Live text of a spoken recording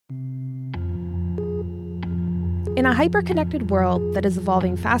In a hyper-connected world that is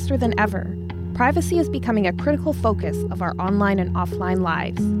evolving faster than ever, privacy is becoming a critical focus of our online and offline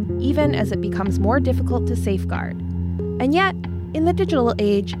lives, even as it becomes more difficult to safeguard. And yet, in the digital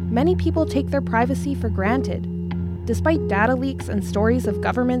age, many people take their privacy for granted. Despite data leaks and stories of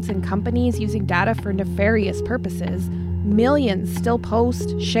governments and companies using data for nefarious purposes, millions still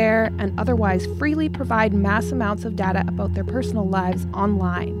post, share, and otherwise freely provide mass amounts of data about their personal lives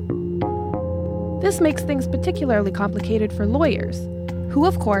online. This makes things particularly complicated for lawyers, who,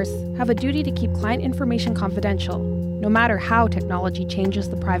 of course, have a duty to keep client information confidential, no matter how technology changes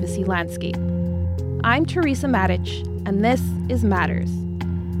the privacy landscape. I'm Teresa Matic, and this is Matters.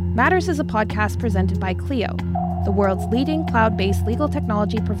 Matters is a podcast presented by Clio, the world's leading cloud-based legal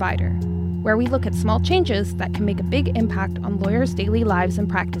technology provider, where we look at small changes that can make a big impact on lawyers' daily lives and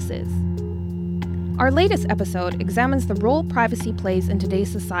practices. Our latest episode examines the role privacy plays in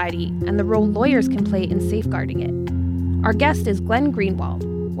today's society and the role lawyers can play in safeguarding it. Our guest is Glenn Greenwald,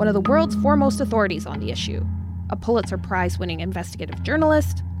 one of the world's foremost authorities on the issue, a Pulitzer Prize-winning investigative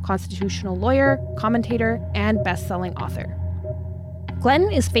journalist, constitutional lawyer, commentator, and best-selling author. Glenn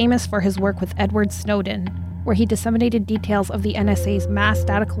is famous for his work with Edward Snowden, where he disseminated details of the NSA's mass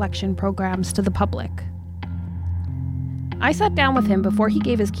data collection programs to the public. I sat down with him before he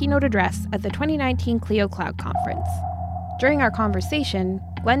gave his keynote address at the 2019 Clio Cloud Conference. During our conversation,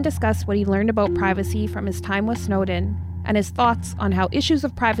 Glenn discussed what he learned about privacy from his time with Snowden and his thoughts on how issues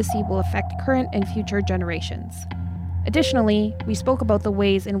of privacy will affect current and future generations. Additionally, we spoke about the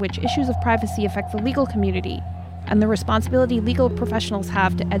ways in which issues of privacy affect the legal community and the responsibility legal professionals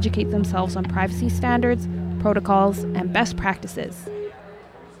have to educate themselves on privacy standards, protocols, and best practices.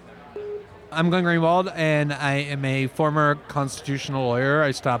 I'm Glenn Greenwald, and I am a former constitutional lawyer.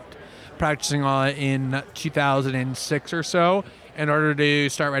 I stopped practicing law in 2006 or so in order to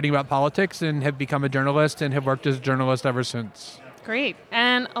start writing about politics, and have become a journalist and have worked as a journalist ever since. Great.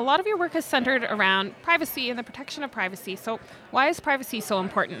 And a lot of your work is centered around privacy and the protection of privacy. So why is privacy so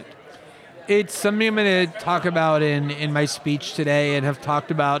important? It's something I'm going to talk about in my speech today and have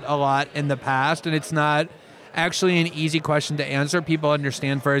talked about a lot in the past, and it's not actually an easy question to answer. People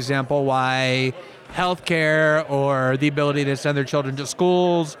understand, for example, why healthcare or the ability to send their children to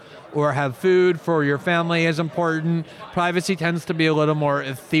schools or have food for your family is important. Privacy tends to be a little more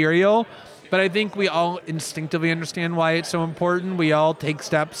ethereal, but I think we all instinctively understand why it's so important. We all take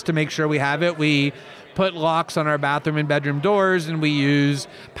steps to make sure we have it. We put locks on our bathroom and bedroom doors, and we use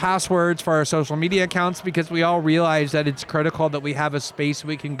passwords for our social media accounts because we all realize that it's critical that we have a space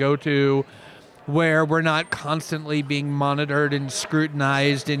we can go to where we're not constantly being monitored and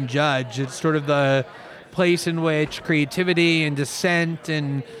scrutinized and judged. It's sort of the place in which creativity and dissent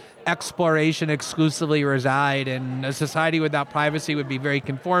and exploration exclusively reside. And a society without privacy would be very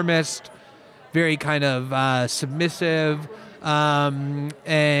conformist, very kind of submissive, and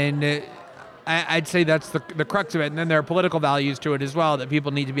I'd say that's the crux of it. And then there are political values to it as well, that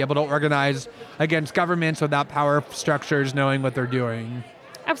people need to be able to organize against governments without power structures knowing what they're doing.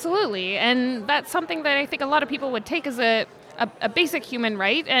 Absolutely. And that's something that I think a lot of people would take as a basic human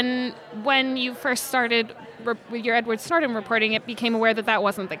right. And when you first started with your Edward Snowden reporting, it became aware that that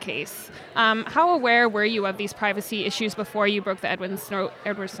wasn't the case. How aware were you of these privacy issues before you broke the Edward Snowden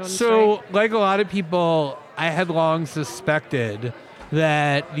story? So, like a lot of people, I had long suspected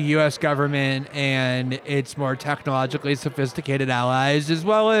that the U.S. government and its more technologically sophisticated allies, as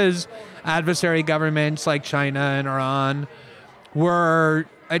well as adversary governments like China and Iran, were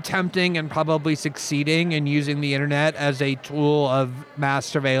attempting and probably succeeding in using the internet as a tool of mass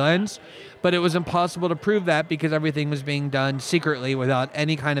surveillance. But it was impossible to prove that because everything was being done secretly without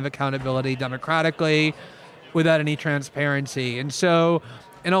any kind of accountability democratically, without any transparency. And so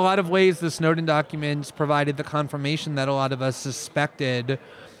in a lot of ways, the Snowden documents provided the confirmation that a lot of us suspected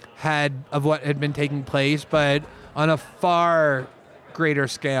of what had been taking place, but on a far greater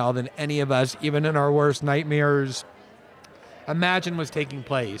scale than any of us, even in our worst nightmares, imagine was taking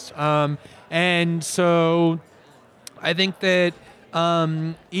place. And so I think that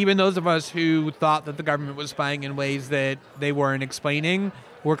even those of us who thought that the government was spying in ways that they weren't explaining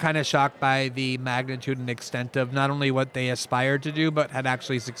were kind of shocked by the magnitude and extent of not only what they aspired to do, but had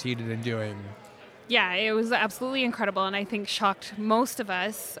actually succeeded in doing. Yeah, it was absolutely incredible, and I think shocked most of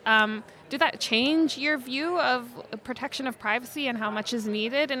us. Did that change your view of protection of privacy and how much is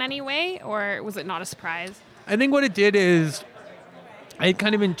needed in any way, or was it not a surprise? I think what it did is I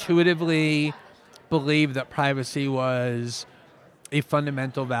kind of intuitively believed that privacy was a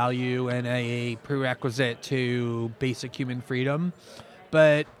fundamental value and a prerequisite to basic human freedom.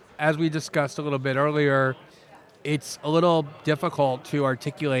 But as we discussed a little bit earlier, it's a little difficult to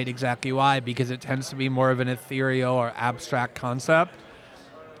articulate exactly why, because it tends to be more of an ethereal or abstract concept.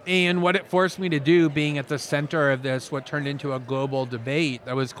 And what it forced me to do, being at the center of this, what turned into a global debate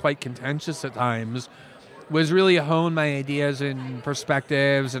that was quite contentious at times, was really hone my ideas and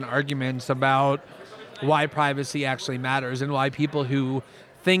perspectives and arguments about why privacy actually matters and why people who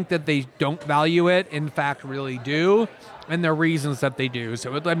think that they don't value it, in fact, really do, and the reasons that they do.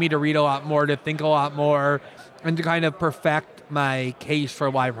 So it led me to read a lot more, to think a lot more, and to kind of perfect my case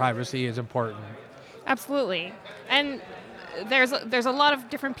for why privacy is important. Absolutely. And there's a lot of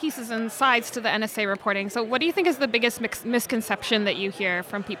different pieces and sides to the NSA reporting. So what do you think is the biggest misconception that you hear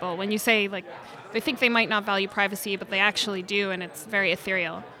from people when you say, like, they think they might not value privacy, but they actually do, and it's very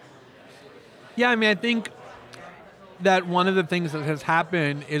ethereal? Yeah, I mean, I think that one of the things that has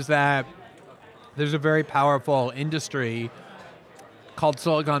happened is that there's a very powerful industry called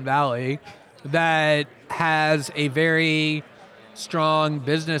Silicon Valley that has a very strong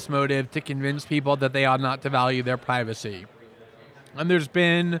business motive to convince people that they ought not to value their privacy. And there's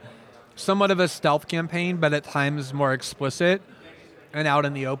been somewhat of a stealth campaign, but at times more explicit and out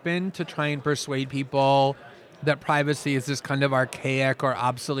in the open, to try and persuade people that privacy is this kind of archaic or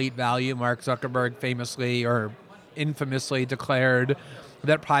obsolete value. Mark Zuckerberg famously or infamously declared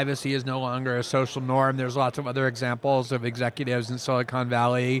that privacy is no longer a social norm. There's lots of other examples of executives in Silicon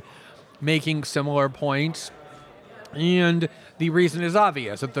Valley making similar points. And the reason is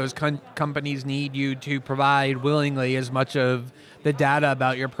obvious, that those companies need you to provide willingly as much of the data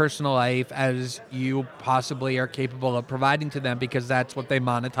about your personal life as you possibly are capable of providing to them, because that's what they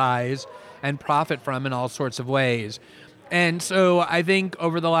monetize and profit from in all sorts of ways. And so I think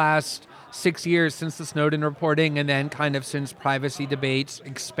over the last 6 years since the Snowden reporting, and then kind of since privacy debates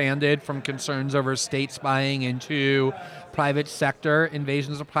expanded from concerns over state spying into private sector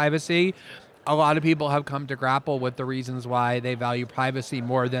invasions of privacy, a lot of people have come to grapple with the reasons why they value privacy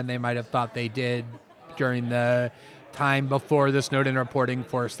more than they might have thought they did during the time before the Snowden reporting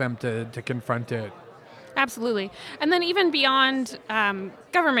forced them to confront it. Absolutely. And then even beyond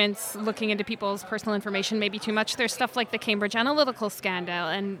governments looking into people's personal information maybe too much, there's stuff like the Cambridge Analytica scandal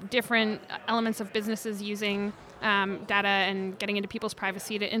and different elements of businesses using data and getting into people's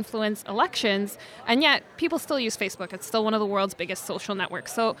privacy to influence elections. And yet people still use Facebook. It's still one of the world's biggest social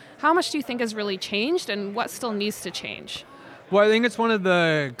networks. So how much do you think has really changed, and what still needs to change? Well, I think it's one of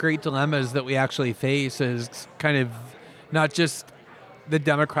the great dilemmas that we actually face as kind of not just the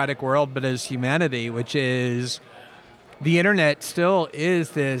democratic world, but as humanity, which is the internet still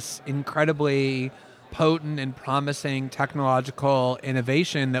is this incredibly potent and promising technological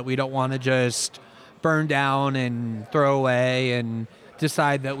innovation that we don't want to just burn down and throw away and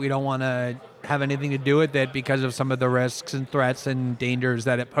decide that we don't want to have anything to do with it because of some of the risks and threats and dangers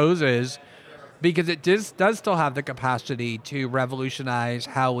that it poses, because it does still have the capacity to revolutionize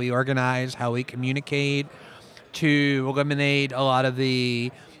how we organize, how we communicate, to eliminate a lot of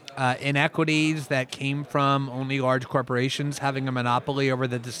the inequities that came from only large corporations having a monopoly over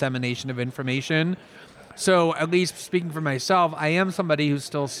the dissemination of information. So at least speaking for myself, I am somebody who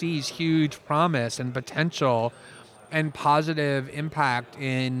still sees huge promise and potential and positive impact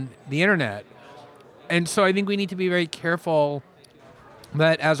in the internet. And so I think we need to be very careful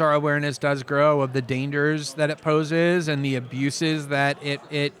that as our awareness does grow of the dangers that it poses and the abuses that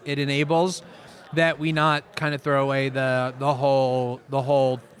it enables, that we not kind of throw away the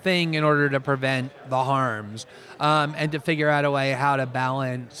whole thing in order to prevent the harms, and to figure out a way how to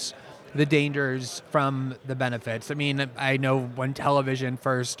balance the dangers from the benefits. I mean, I know when television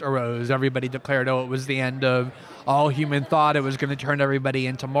first arose, everybody declared, it was the end of all human thought. It was going to turn everybody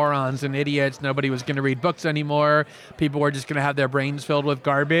into morons and idiots. Nobody was going to read books anymore. People were just going to have their brains filled with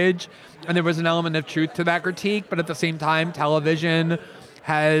garbage. And there was an element of truth to that critique, but at the same time, television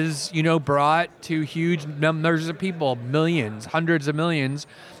has, brought to huge numbers of people, millions, hundreds of millions,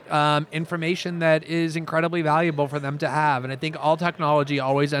 information that is incredibly valuable for them to have. And I think all technology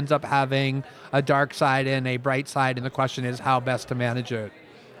always ends up having a dark side and a bright side, and the question is how best to manage it.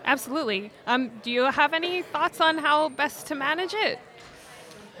 Absolutely. Do you have any thoughts on how best to manage it?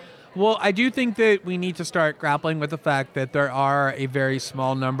 Well, I do think that we need to start grappling with the fact that there are a very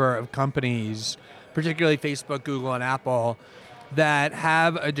small number of companies, particularly Facebook, Google, and Apple, that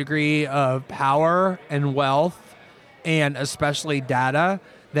have a degree of power and wealth, and especially data,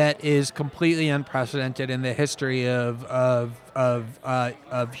 that is completely unprecedented in the history of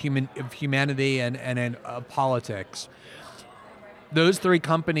humanity and politics. Those three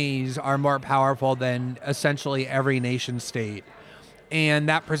companies are more powerful than essentially every nation state. And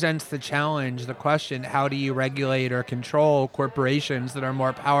that presents the challenge, the question, how do you regulate or control corporations that are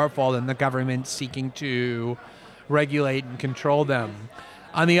more powerful than the government seeking to regulate and control them.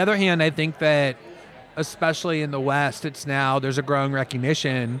 On the other hand, I think that especially in the West, there's a growing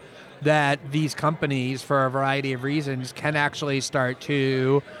recognition that these companies, for a variety of reasons, can actually start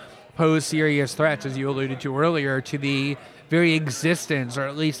to pose serious threats, as you alluded to earlier, to the very existence, or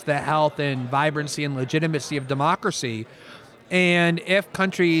at least the health and vibrancy and legitimacy of democracy. And if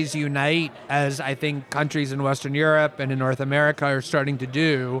countries unite, as I think countries in Western Europe and in North America are starting to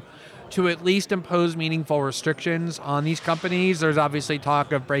do, to at least impose meaningful restrictions on these companies, there's obviously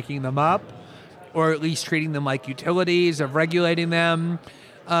talk of breaking them up, or at least treating them like utilities, of regulating them,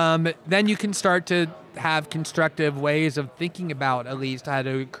 then you can start to have constructive ways of thinking about at least how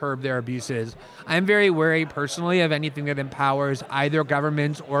to curb their abuses. I'm very wary personally of anything that empowers either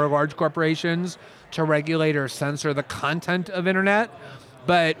governments or large corporations to regulate or censor the content of internet,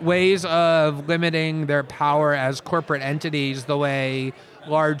 but ways of limiting their power as corporate entities, the way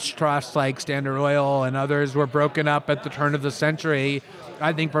large trusts like Standard Oil and others were broken up at the turn of the century,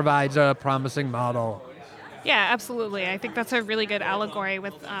 I think provides a promising model. Yeah, absolutely. I think that's a really good allegory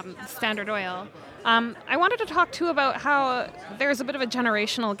with Standard Oil. I wanted to talk, too, about how there's a bit of a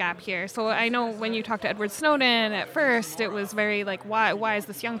generational gap here. So I know when you talked to Edward Snowden, at first it was very like, why is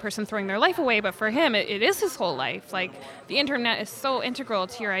this young person throwing their life away? But for him, it is his whole life. Like, the internet is so integral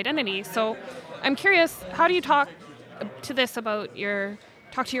to your identity. So I'm curious, how do you talk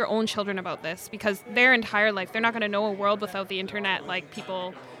to your own children about this? Because their entire life, they're not going to know a world without the internet like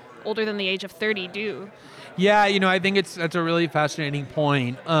people older than the age of 30 do. Yeah, I think that's a really fascinating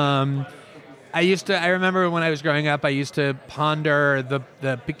point. I remember when I was growing up, I used to ponder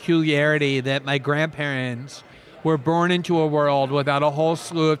the peculiarity that my grandparents were born into a world without a whole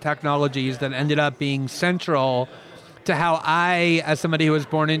slew of technologies that ended up being central to how I, as somebody who was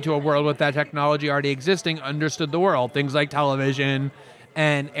born into a world with that technology already existing, understood the world. Things like television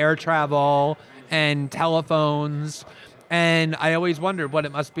and air travel and telephones. And I always wondered what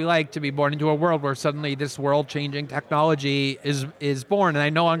it must be like to be born into a world where suddenly this world-changing technology is born. And I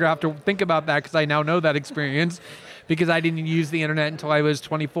no longer have to think about that because I now know that experience, because I didn't use the internet until I was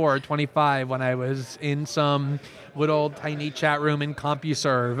 24 or 25, when I was in some little tiny chat room in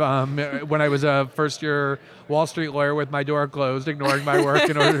CompuServe, when I was a first-year Wall Street lawyer with my door closed, ignoring my work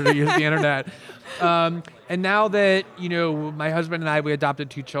in order to use the internet. And now that, my husband and I, we adopted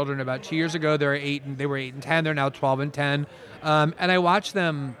 2 children about 2 years ago. They were 8 and 10. They're now 12 and 10. And I watch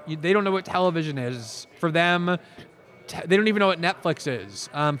them. They don't know what television is. For them, they don't even know what Netflix is.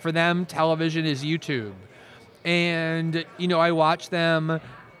 For them, television is YouTube. And, I watch them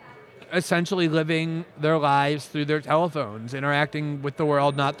essentially living their lives through their telephones, interacting with the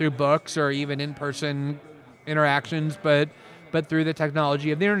world, not through books or even in-person interactions, but through the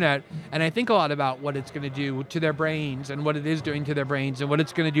technology of the internet. And I think a lot about what it's going to do to their brains, and what it is doing to their brains, and what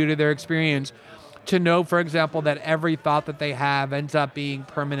it's going to do to their experience. To know, for example, that every thought that they have ends up being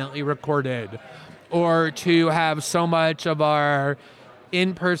permanently recorded, or to have so much of our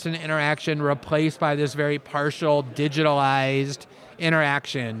in-person interaction replaced by this very partial, digitalized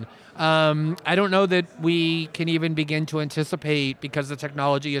interaction. I don't know that we can even begin to anticipate, because the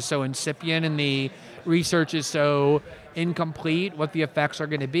technology is so incipient and the research is so incomplete, what the effects are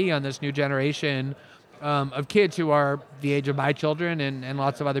going to be on this new generation of kids who are the age of my children and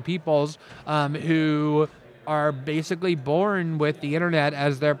lots of other people's, who are basically born with the internet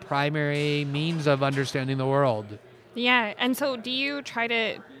as their primary means of understanding the world. Yeah, and so do you try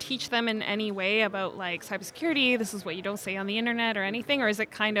to teach them in any way about like cybersecurity, this is what you don't say on the internet or anything, or is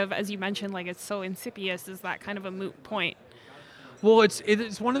it kind of, as you mentioned, like it's so insidious, is that kind of a moot point? Well,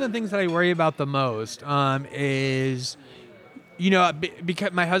 it's one of the things that I worry about the most, is,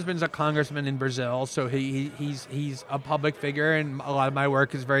 because my husband's a congressman in Brazil, so he's a public figure, and a lot of my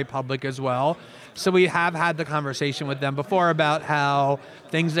work is very public as well. So we have had the conversation with them before about how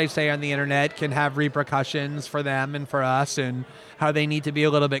things they say on the internet can have repercussions for them and for us, and how they need to be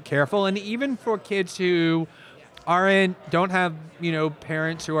a little bit careful. And even for kids who don't have,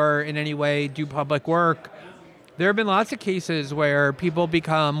 parents who are in any way do public work, there have been lots of cases where people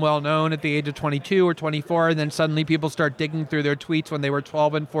become well-known at the age of 22 or 24, and then suddenly people start digging through their tweets when they were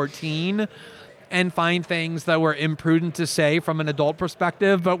 12 and 14 and find things that were imprudent to say from an adult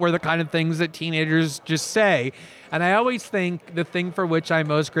perspective, but were the kind of things that teenagers just say. And I always think the thing for which I'm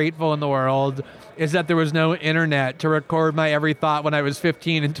most grateful in the world is that there was no internet to record my every thought when I was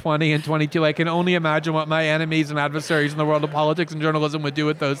 15 and 20 and 22. I can only imagine what my enemies and adversaries in the world of politics and journalism would do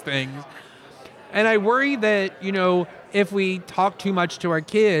with those things. And I worry that, if we talk too much to our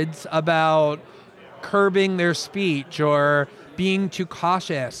kids about curbing their speech or being too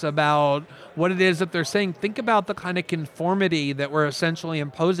cautious about what it is that they're saying, think about the kind of conformity that we're essentially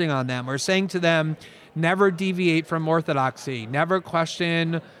imposing on them. We're saying to them, never deviate from orthodoxy, never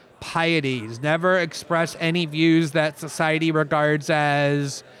question pieties, never express any views that society regards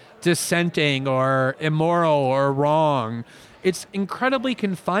as dissenting or immoral or wrong. It's incredibly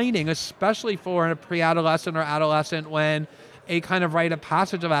confining, especially for a pre-adolescent or adolescent, when a kind of rite of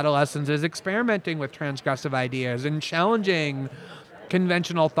passage of adolescence is experimenting with transgressive ideas and challenging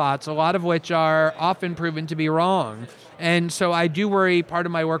conventional thoughts, a lot of which are often proven to be wrong. And so I do worry part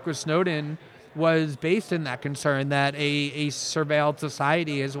of my work with Snowden was based in that concern that a surveilled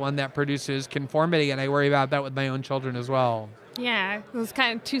society is one that produces conformity, and I worry about that with my own children as well. Yeah, those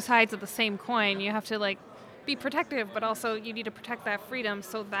kind of two sides of the same coin. You have to be protective, but also you need to protect that freedom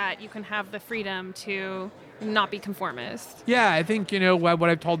so that you can have the freedom to not be conformist. Yeah, I think, what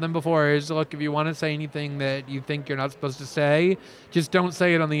I've told them before is, look, if you want to say anything that you think you're not supposed to say, just don't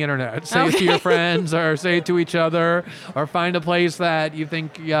say it on the internet. Say it to your friends or say it to each other, or find a place that you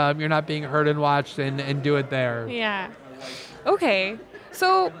think you're not being heard and watched and do it there. Yeah. Okay.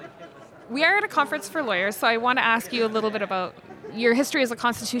 So we are at a conference for lawyers, so I want to ask you a little bit about your history as a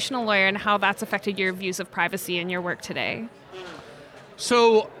constitutional lawyer and how that's affected your views of privacy in your work today.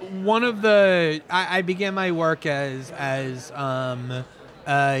 So I began my work as a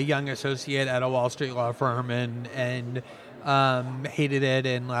young associate at a Wall Street law firm and hated it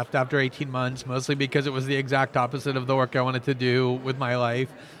and left after 18 months, mostly because it was the exact opposite of the work I wanted to do with my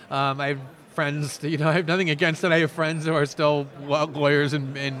life. I have friends, I have nothing against it. I have friends who are still lawyers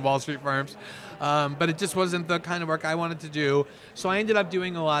in Wall Street firms. But it just wasn't the kind of work I wanted to do. So I ended up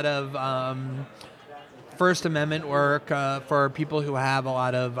doing a lot of First Amendment work for people who have a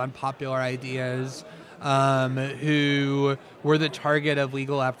lot of unpopular ideas, who were the target of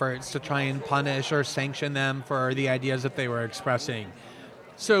legal efforts to try and punish or sanction them for the ideas that they were expressing.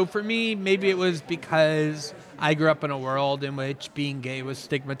 So for me, maybe it was because I grew up in a world in which being gay was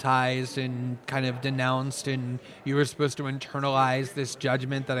stigmatized and kind of denounced, and you were supposed to internalize this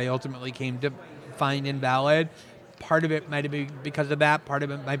judgment that I ultimately came to find invalid. Part of it might be because of that. Part of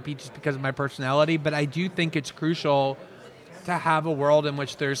it might be just because of my personality. But I do think it's crucial to have a world in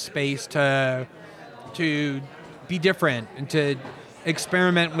which there's space to be different and to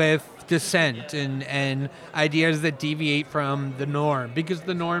experiment with dissent and ideas that deviate from the norm, because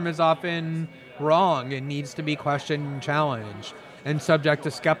the norm is often wrong and needs to be questioned and challenged and subject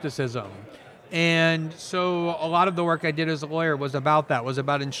to skepticism. And so a lot of the work I did as a lawyer was about that, was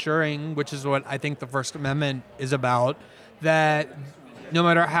about ensuring, which is what I think the First Amendment is about, that no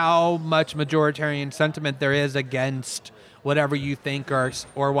matter how much majoritarian sentiment there is against whatever you think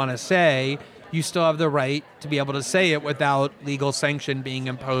or want to say, you still have the right to be able to say it without legal sanction being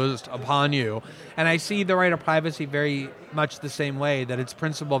imposed upon you. And I see the right of privacy very much the same way, that its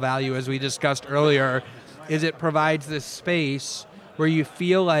principal value, as we discussed earlier, is it provides this space where you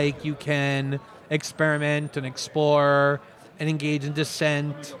feel like you can experiment and explore and engage in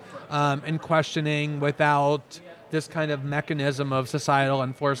dissent and questioning without this kind of mechanism of societal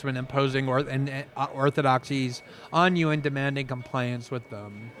enforcement imposing orthodoxies on you and demanding compliance with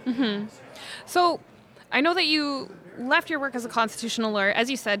them. Mm-hmm. So I know that you left your work as a constitutional lawyer, as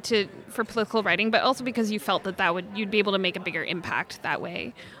you said, for political writing, but also because you felt that you'd be able to make a bigger impact that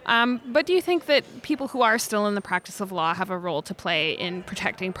way. But do you think that people who are still in the practice of law have a role to play in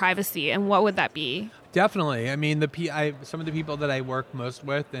protecting privacy, and what would that be? Definitely. I mean, some of the people that I work most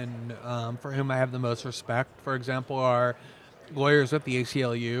with and for whom I have the most respect, for example, are lawyers at the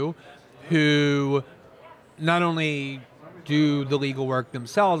ACLU who not only do the legal work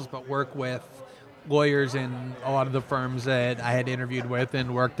themselves, but work with lawyers in a lot of the firms that I had interviewed with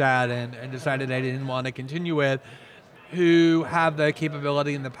and worked at and decided I didn't want to continue with, who have the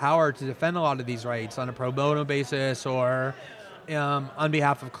capability and the power to defend a lot of these rights on a pro bono basis or on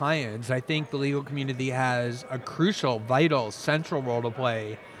behalf of clients. I think the legal community has a crucial, vital, central role to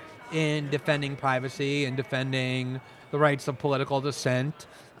play in defending privacy and defending the rights of political dissent.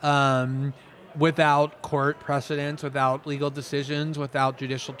 Without court precedents, without legal decisions, without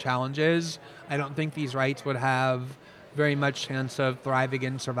judicial challenges, I don't think these rights would have very much chance of thriving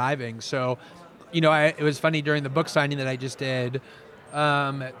and surviving. So, it was funny during the book signing that I just did,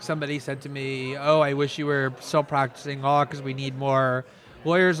 somebody said to me, I wish you were still practicing law because we need more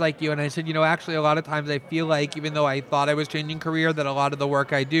lawyers like you. And I said, actually a lot of times I feel like, even though I thought I was changing career, that a lot of the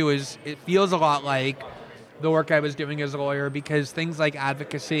work I do it feels a lot like the work I was doing as a lawyer, because things like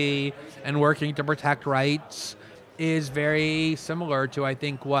advocacy and working to protect rights is very similar to, I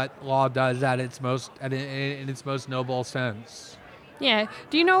think, what law does in its most noble sense. Yeah.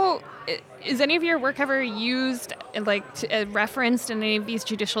 Do you know, is any of your work ever used, referenced in any of these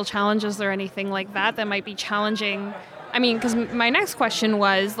judicial challenges or anything like that might be challenging I mean, because my next question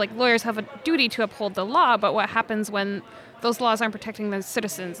was, like, lawyers have a duty to uphold the law, but what happens when those laws aren't protecting the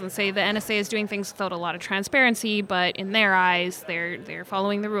citizens? And say the NSA is doing things without a lot of transparency, but in their eyes, they're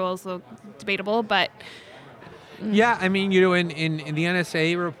following the rules, so debatable, but... Yeah, I mean, in the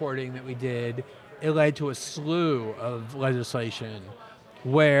NSA reporting that we did, it led to a slew of legislation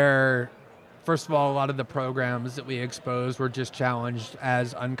where, first of all, a lot of the programs that we exposed were just challenged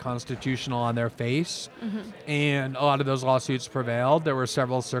as unconstitutional on their face. And a lot of those lawsuits prevailed. There were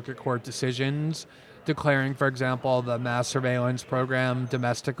several circuit court decisions declaring, for example, the mass surveillance program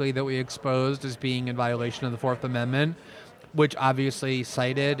domestically that we exposed as being in violation of the Fourth Amendment, which obviously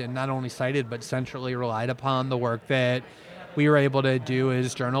cited, and not only cited, but centrally relied upon the work that we were able to do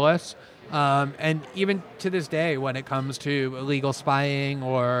as journalists. And even to this day, when it comes to illegal spying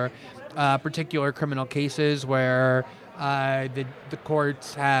or particular criminal cases where the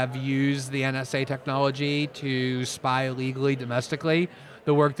courts have used the NSA technology to spy illegally domestically,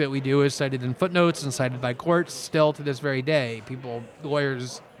 the work that we do is cited in footnotes and cited by courts still to this very day.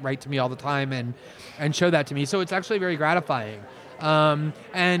 Lawyers write to me all the time and show that to me. So it's actually very gratifying.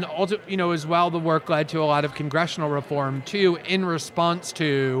 And also, as well, the work led to a lot of congressional reform too, in response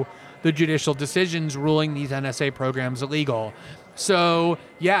to the judicial decisions ruling these NSA programs illegal. So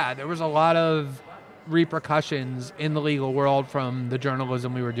yeah, there was a lot of repercussions in the legal world from the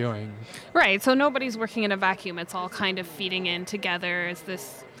journalism we were doing. Right, so nobody's working in a vacuum. It's all kind of feeding in together as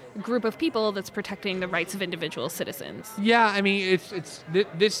this group of people that's protecting the rights of individual citizens. Yeah, I mean, it's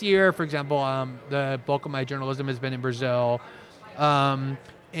this year, for example, the bulk of my journalism has been in Brazil.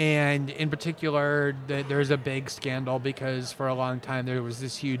 And in particular, there's a big scandal because for a long time there was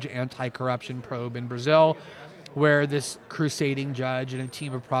this huge anti-corruption probe in Brazil where this crusading judge and a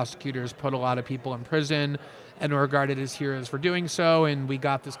team of prosecutors put a lot of people in prison and were regarded as heroes for doing so. And we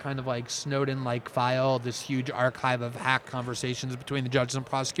got this kind of like Snowden-like file, this huge archive of hacked conversations between the judges and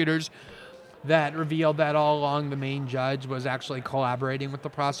prosecutors that revealed that all along the main judge was actually collaborating with the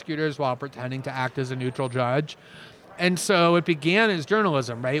prosecutors while pretending to act as a neutral judge. And so it began as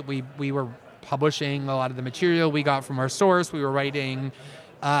journalism, right? We were publishing a lot of the material we got from our source. We were writing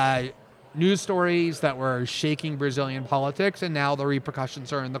news stories that were shaking Brazilian politics, and now the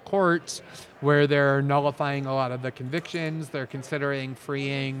repercussions are in the courts where they're nullifying a lot of the convictions. They're considering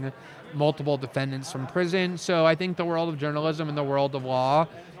freeing multiple defendants from prison. So I think the world of journalism and the world of law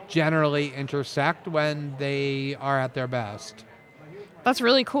generally intersect when they are at their best. That's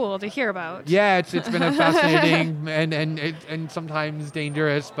really cool to hear about. Yeah, it's been a fascinating and sometimes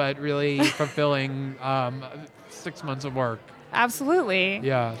dangerous, but really fulfilling 6 months of work. Absolutely.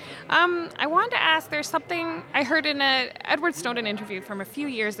 Yeah. I wanted to ask, there's something I heard in an Edward Snowden interview from a few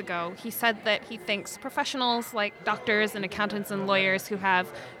years ago. He said that he thinks professionals like doctors and accountants and lawyers who have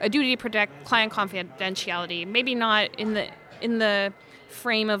a duty to protect client confidentiality, maybe not in the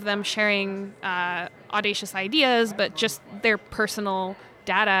frame of them sharing audacious ideas, but just their personal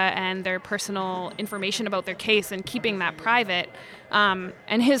data and their personal information about their case and keeping that private.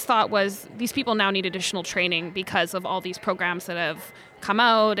 And his thought was these people now need additional training because of all these programs that have come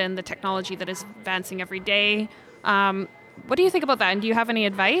out and the technology that is advancing every day. What do you think about that? And do you have any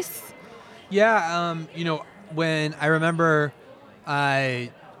advice? Yeah, when I remember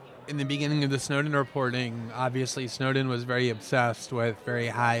in the beginning of the Snowden reporting, obviously Snowden was very obsessed with very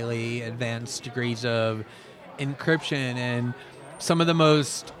highly advanced degrees of encryption, and some of the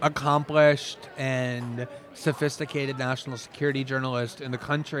most accomplished and sophisticated national security journalists in the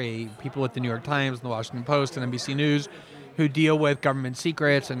country, people at the New York Times and the Washington Post and NBC News, who deal with government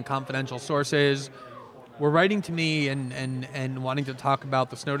secrets and confidential sources, were writing to me and wanting to talk about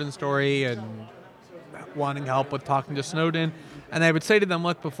the Snowden story and wanting help with talking to Snowden. And I would say to them,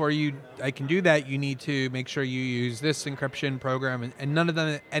 look, before I can do that, you need to make sure you use this encryption program. And none of them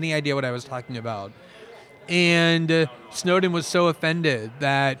had any idea what I was talking about. And Snowden was so offended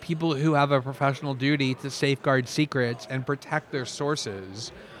that people who have a professional duty to safeguard secrets and protect their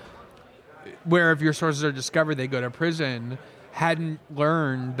sources, where if your sources are discovered, they go to prison, hadn't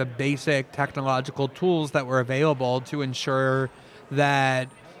learned the basic technological tools that were available to ensure that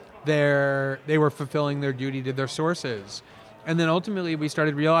they were fulfilling their duty to their sources. And then ultimately we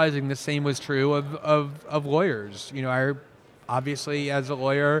started realizing the same was true of lawyers. I obviously, as a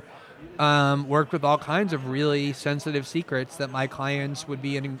lawyer, worked with all kinds of really sensitive secrets that my clients would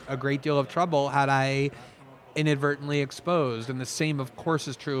be in a great deal of trouble had I inadvertently exposed. And the same, of course,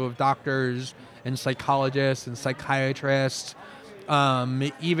 is true of doctors and psychologists and psychiatrists,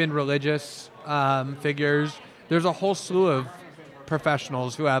 even religious figures. There's a whole slew of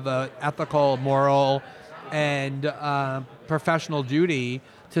professionals who have an ethical, moral and professional duty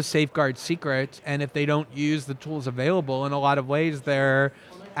to safeguard secrets. And if they don't use the tools available, in a lot of ways, they're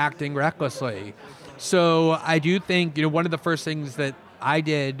acting recklessly. So I do think, one of the first things that I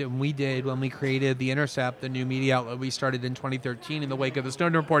did and we did when we created The Intercept, the new media outlet we started in 2013 in the wake of the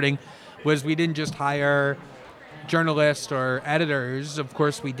Snowden reporting, was we didn't just hire journalists or editors. Of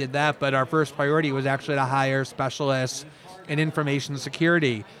course we did that, but our first priority was actually to hire specialists in information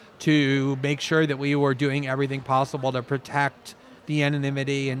security to make sure that we were doing everything possible to protect the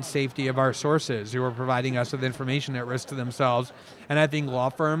anonymity and safety of our sources who were providing us with information at risk to themselves. And I think law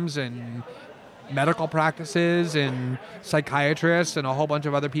firms and medical practices and psychiatrists and a whole bunch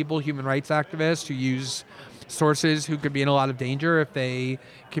of other people, human rights activists who use sources who could be in a lot of danger if they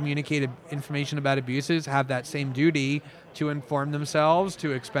communicate information about abuses, have that same duty to inform themselves,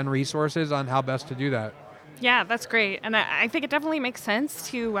 to expend resources on how best to do that. Yeah, that's great. And I think it definitely makes sense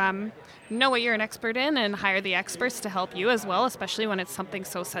to know what you're an expert in and hire the experts to help you as well, especially when it's something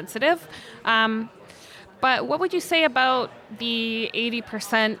so sensitive. But what would you say about the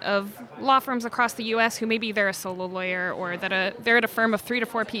 80% of law firms across the U.S. who maybe they're a solo lawyer or that they're at a firm of 3 to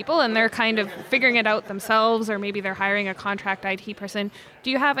 4 people and they're kind of figuring it out themselves, or maybe they're hiring a contract IT person?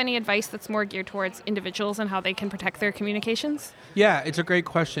 Do you have any advice that's more geared towards individuals and how they can protect their communications? Yeah, it's a great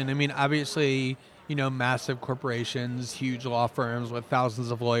question. I mean, obviously, massive corporations, huge law firms with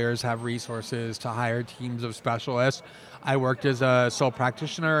thousands of lawyers have resources to hire teams of specialists. I worked as a sole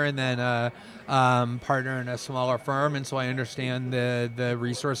practitioner and then a partner in a smaller firm, and so I understand the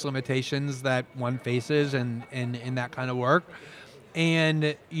resource limitations that one faces in that kind of work.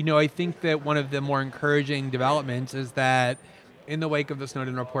 And, I think that one of the more encouraging developments is that in the wake of the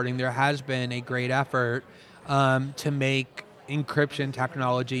Snowden reporting, there has been a great effort to make encryption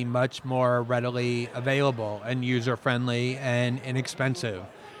technology much more readily available and user-friendly and inexpensive.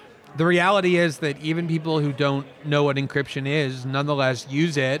 The reality is that even people who don't know what encryption is nonetheless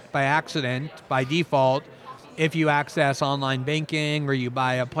use it by accident, by default. If you access online banking or you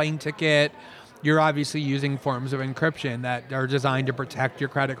buy a plane ticket, you're obviously using forms of encryption that are designed to protect your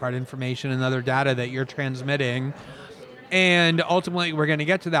credit card information and other data that you're transmitting. And ultimately, we're going to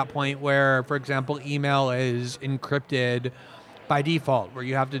get to that point where, for example, email is encrypted by default, where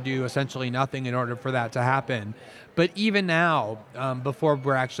you have to do essentially nothing in order for that to happen. But even now, before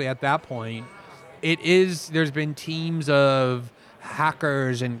we're actually at that point, there's been teams of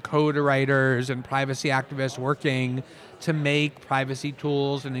hackers and code writers and privacy activists working to make privacy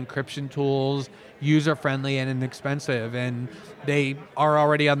tools and encryption tools user-friendly and inexpensive. And they are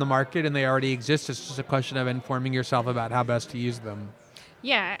already on the market and they already exist. It's just a question of informing yourself about how best to use them.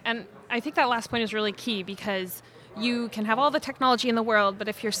 Yeah, and I think that last point is really key because you can have all the technology in the world, but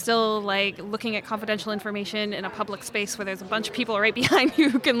if you're still looking at confidential information in a public space where there's a bunch of people right behind you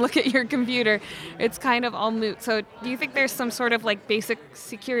who can look at your computer, it's kind of all moot. So do you think there's some sort of basic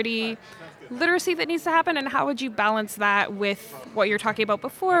security literacy that needs to happen, and how would you balance that with what you're talking about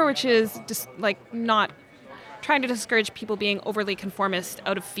before, which is just not trying to discourage people being overly conformist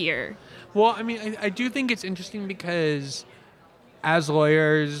out of fear? Well, I mean, I do think it's interesting because as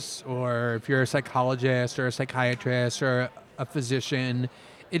lawyers, or if you're a psychologist or a psychiatrist or a physician,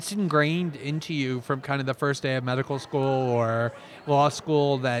 it's ingrained into you from kind of the first day of medical school or law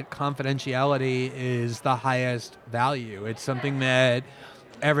school that confidentiality is the highest value. It's something that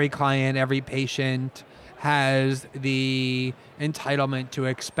every client, every patient has the entitlement to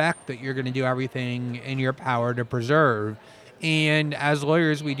expect that you're going to do everything in your power to preserve. And as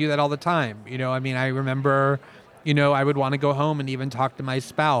lawyers, we do that all the time. I remember I would want to go home and even talk to my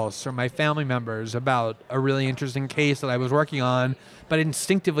spouse or my family members about a really interesting case that I was working on, but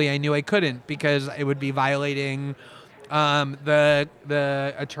instinctively I knew I couldn't because it would be violating the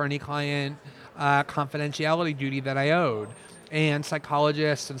attorney-client confidentiality duty that I owed. And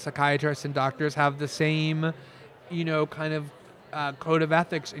psychologists and psychiatrists and doctors have the same, kind of code of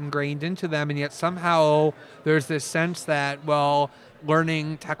ethics ingrained into them, and yet somehow there's this sense that,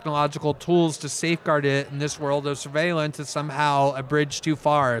 learning technological tools to safeguard it in this world of surveillance is somehow a bridge too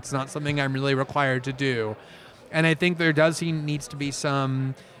far. It's not something I'm really required to do. And I think there needs to be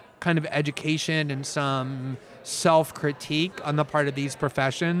some kind of education and some self-critique on the part of these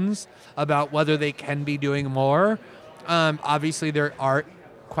professions about whether they can be doing more. Obviously, there are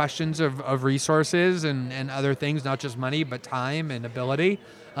questions of resources and other things, not just money, but time and ability.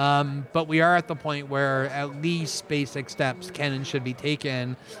 But we are at the point where at least basic steps can and should be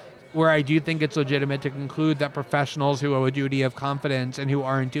taken, where I do think it's legitimate to conclude that professionals who owe a duty of confidence and who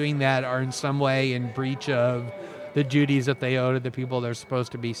aren't doing that are in some way in breach of the duties that they owe to the people they're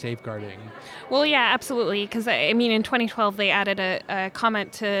supposed to be safeguarding. Well, yeah, absolutely. Because, I mean, in 2012, they added a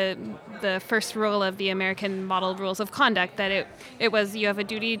comment to the first rule of the American Model Rules of Conduct that it was you have a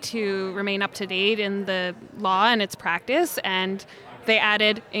duty to remain up to date in the law and its practice, and they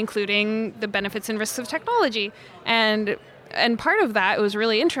added including the benefits and risks of technology. And part of that, it was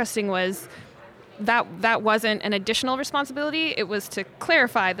really interesting, was that wasn't an additional responsibility. It was to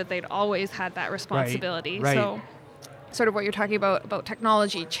clarify that they'd always had that responsibility. Right. So sort of what you're talking about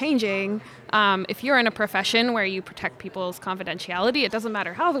technology changing, if you're in a profession where you protect people's confidentiality, it doesn't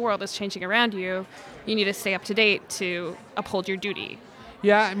matter how the world is changing around you, you need to stay up to date to uphold your duty.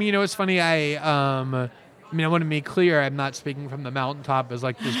 Yeah, I mean, it's funny, I want to make clear I'm not speaking from the mountaintop as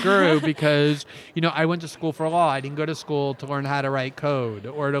like this guru because, I went to school for law. I didn't go to school to learn how to write code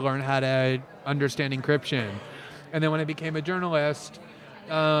or to learn how to understand encryption. And then when I became a journalist,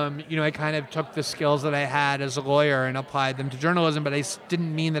 I kind of took the skills that I had as a lawyer and applied them to journalism, but I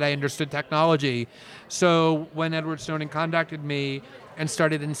didn't mean that I understood technology. So when Edward Snowden contacted me and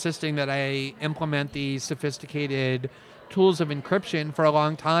started insisting that I implement these sophisticated tools of encryption, for a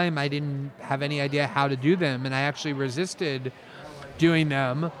long time I didn't have any idea how to do them, and I actually resisted doing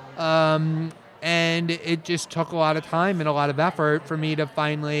them. And it just took a lot of time and a lot of effort for me to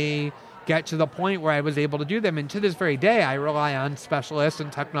finally get to the point where I was able to do them. And to this very day, I rely on specialists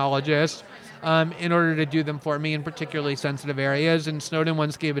and technologists in order to do them for me in particularly sensitive areas. And Snowden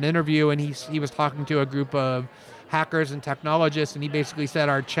once gave an interview, and he was talking to a group of hackers and technologists, and he basically said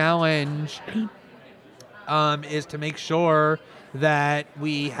our challenge is to make sure that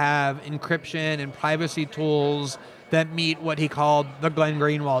we have encryption and privacy tools that meet what he called the Glenn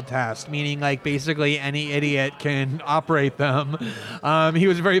Greenwald test, meaning like basically any idiot can operate them. He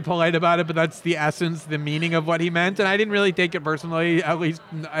was very polite about it, but that's the essence, the meaning of what he meant. And I didn't really take it personally, at least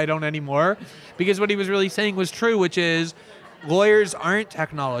I don't anymore, because what he was really saying was true, which is lawyers aren't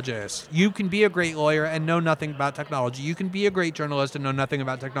technologists. You can be a great lawyer and know nothing about technology. You can be a great journalist and know nothing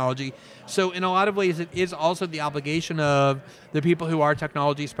about technology. So in a lot of ways, it is also the obligation of the people who are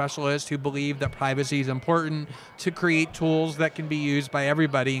technology specialists who believe that privacy is important to create tools that can be used by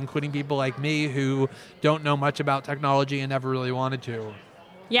everybody, including people like me who don't know much about technology and never really wanted to.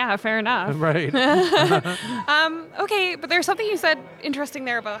 Yeah, fair enough. Right. Okay, but there's something you said interesting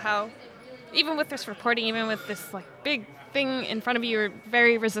there about how even with this reporting, even with this like big thing in front of you, you're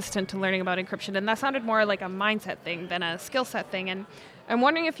very resistant to learning about encryption, and that sounded more like a mindset thing than a skill set thing. And I'm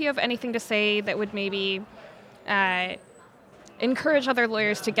wondering if you have anything to say that would maybe encourage other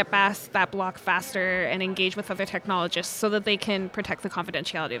lawyers to get past that block faster and engage with other technologists so that they can protect the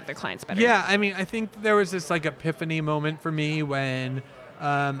confidentiality of their clients better. Yeah, I mean, I think there was this like epiphany moment for me when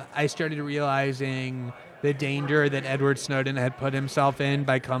I started realizing the danger that Edward Snowden had put himself in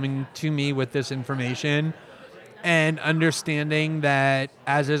by coming to me with this information, and understanding that,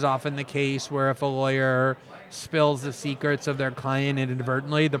 as is often the case, where if a lawyer spills the secrets of their client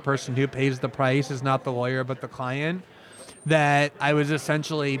inadvertently, the person who pays the price is not the lawyer but the client, that I was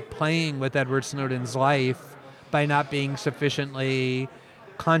essentially playing with Edward Snowden's life by not being sufficiently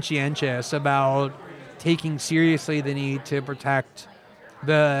conscientious about taking seriously the need to protect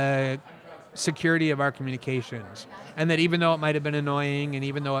the security of our communications. And that even though it might have been annoying, and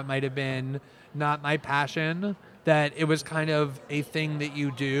even though it might have been not my passion, that it was kind of a thing that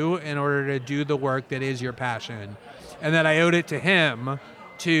you do in order to do the work that is your passion. And that I owed it to him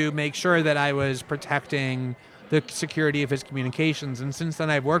to make sure that I was protecting the security of his communications. And since then,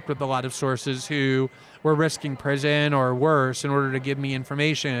 I've worked with a lot of sources who were risking prison or worse in order to give me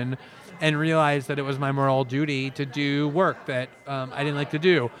information, and realized that it was my moral duty to do work that I didn't like to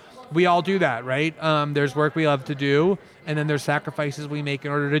do. We all do that, right? There's work we love to do, and then there's sacrifices we make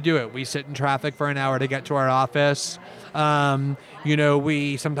in order to do it. We sit in traffic for an hour to get to our office.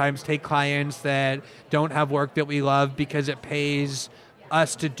 We sometimes take clients that don't have work that we love because it pays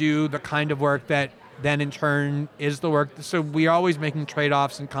us to do the kind of work that then in turn is the work. So we're always making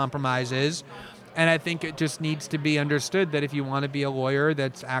trade-offs and compromises. And I think it just needs to be understood that if you want to be a lawyer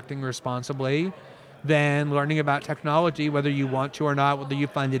that's acting responsibly, then learning about technology, whether you want to or not, whether you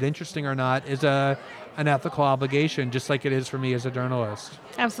find it interesting or not, is an ethical obligation, just like it is for me as a journalist.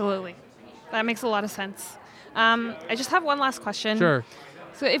 Absolutely. That makes a lot of sense. I just have one last question. Sure.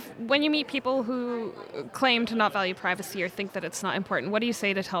 So when you meet people who claim to not value privacy or think that it's not important, what do you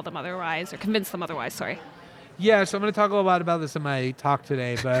say to tell them otherwise, or convince them otherwise, sorry? Yeah, so I'm going to talk a lot about this in my talk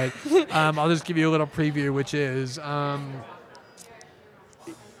today, but I'll just give you a little preview, which is... one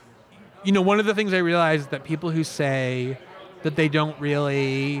of the things I realized is that people who say that they don't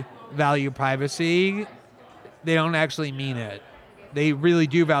really value privacy, they don't actually mean it. They really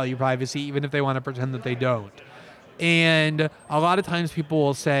do value privacy, even if they want to pretend that they don't. And a lot of times people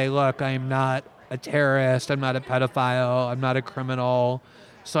will say, look, I'm not a terrorist, I'm not a pedophile, I'm not a criminal,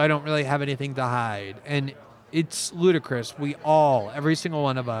 so I don't really have anything to hide. And it's ludicrous. We all, every single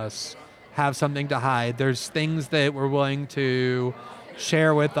one of us, have something to hide. There's things that we're willing to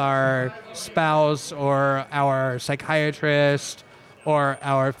share with our spouse or our psychiatrist or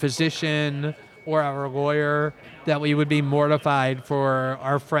our physician or our lawyer that we would be mortified for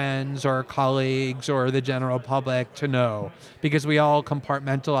our friends or colleagues or the general public to know, because we all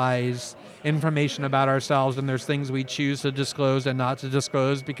compartmentalize information about ourselves, and there's things we choose to disclose and not to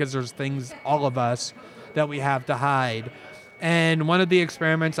disclose because there's things, all of us, that we have to hide. And one of the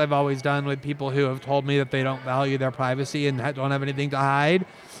experiments I've always done with people who have told me that they don't value their privacy and don't have anything to hide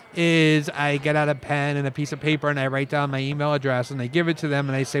is I get out a pen and a piece of paper and I write down my email address and I give it to them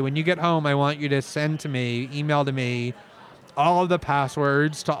and I say, when you get home, I want you to send to me, email to me, all of the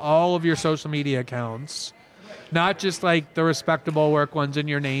passwords to all of your social media accounts, not just like the respectable work ones in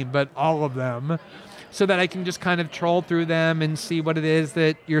your name, but all of them, so that I can just kind of troll through them and see what it is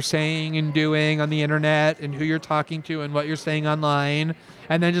that you're saying and doing on the internet and who you're talking to and what you're saying online,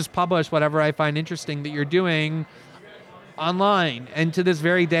 and then just publish whatever I find interesting that you're doing online. And to this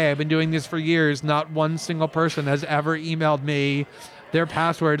very day, I've been doing this for years, not one single person has ever emailed me their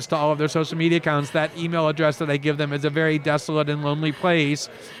passwords to all of their social media accounts. That email address that I give them is a very desolate and lonely place,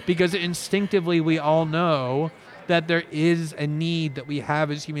 because instinctively we all know that there is a need that we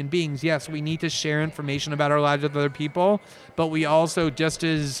have as human beings. Yes, we need to share information about our lives with other people, but we also just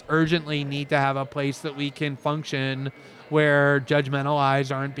as urgently need to have a place that we can function where judgmental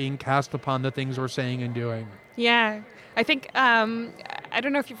eyes aren't being cast upon the things we're saying and doing. Yeah. I think, I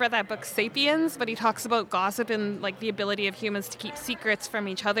don't know if you've read that book, Sapiens, but he talks about gossip and like the ability of humans to keep secrets from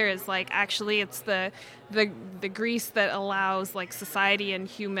each other is like, actually it's the grease that allows like society and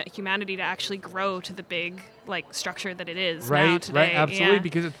humanity to actually grow to the big like structure that it is now today. Right, absolutely, yeah.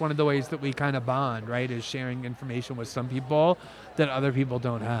 because it's one of the ways that we kind of bond, right, is sharing information with some people that other people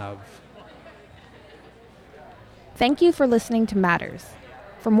don't have. Thank you for listening to Matters.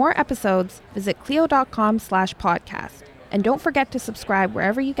 For more episodes, visit Clio.com/podcast. And don't forget to subscribe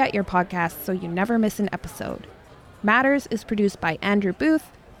wherever you get your podcasts so you never miss an episode. Matters is produced by Andrew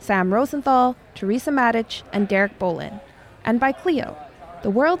Booth, Sam Rosenthal, Teresa Matic, and Derek Bolin. And by Clio, the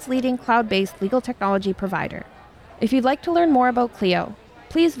world's leading cloud-based legal technology provider. If you'd like to learn more about Clio,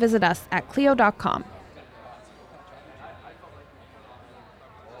 please visit us at Clio.com.